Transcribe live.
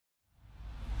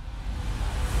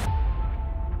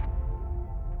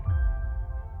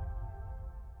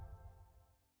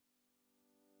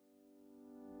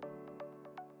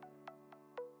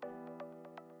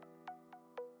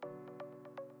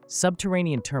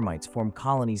Subterranean termites form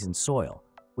colonies in soil,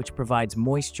 which provides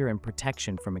moisture and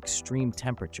protection from extreme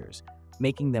temperatures,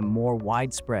 making them more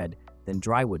widespread than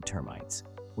drywood termites,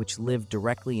 which live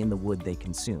directly in the wood they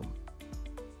consume.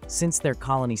 Since their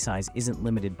colony size isn't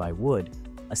limited by wood,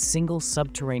 a single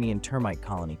subterranean termite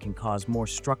colony can cause more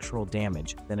structural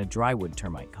damage than a drywood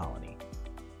termite colony.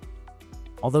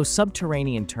 Although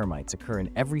subterranean termites occur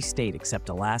in every state except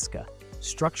Alaska,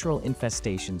 structural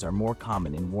infestations are more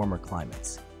common in warmer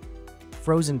climates.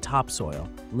 Frozen topsoil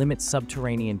limits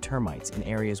subterranean termites in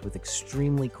areas with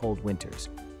extremely cold winters,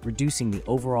 reducing the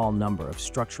overall number of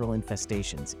structural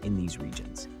infestations in these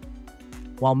regions.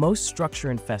 While most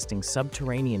structure-infesting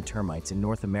subterranean termites in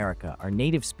North America are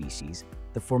native species,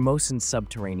 the Formosan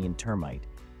subterranean termite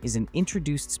is an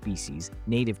introduced species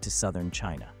native to southern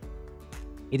China.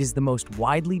 It is the most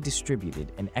widely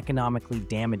distributed and economically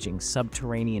damaging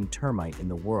subterranean termite in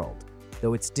the world,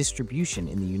 though its distribution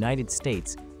in the United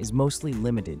States is mostly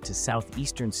limited to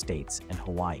southeastern states and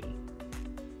Hawaii.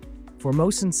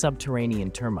 Formosan subterranean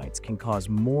termites can cause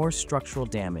more structural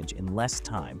damage in less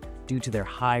time due to their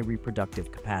high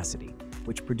reproductive capacity,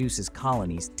 which produces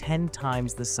colonies 10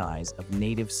 times the size of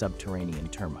native subterranean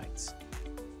termites.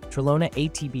 Trelona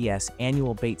ATBS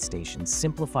annual bait stations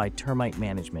simplify termite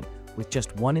management with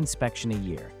just one inspection a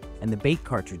year, and the bait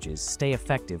cartridges stay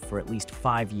effective for at least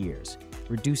 5 years,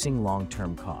 reducing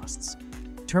long-term costs.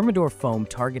 Termidor foam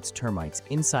targets termites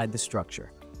inside the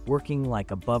structure, working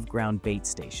like above-ground bait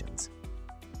stations.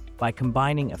 By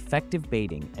combining effective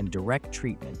baiting and direct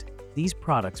treatment, these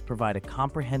products provide a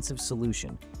comprehensive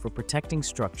solution for protecting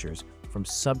structures from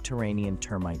subterranean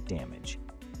termite damage.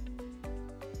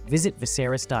 Visit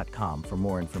Viseris.com for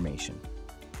more information.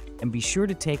 And be sure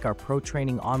to take our pro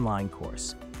training online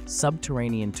course,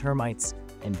 Subterranean Termites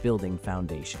and Building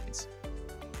Foundations.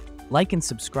 Like and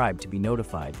subscribe to be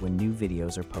notified when new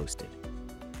videos are posted.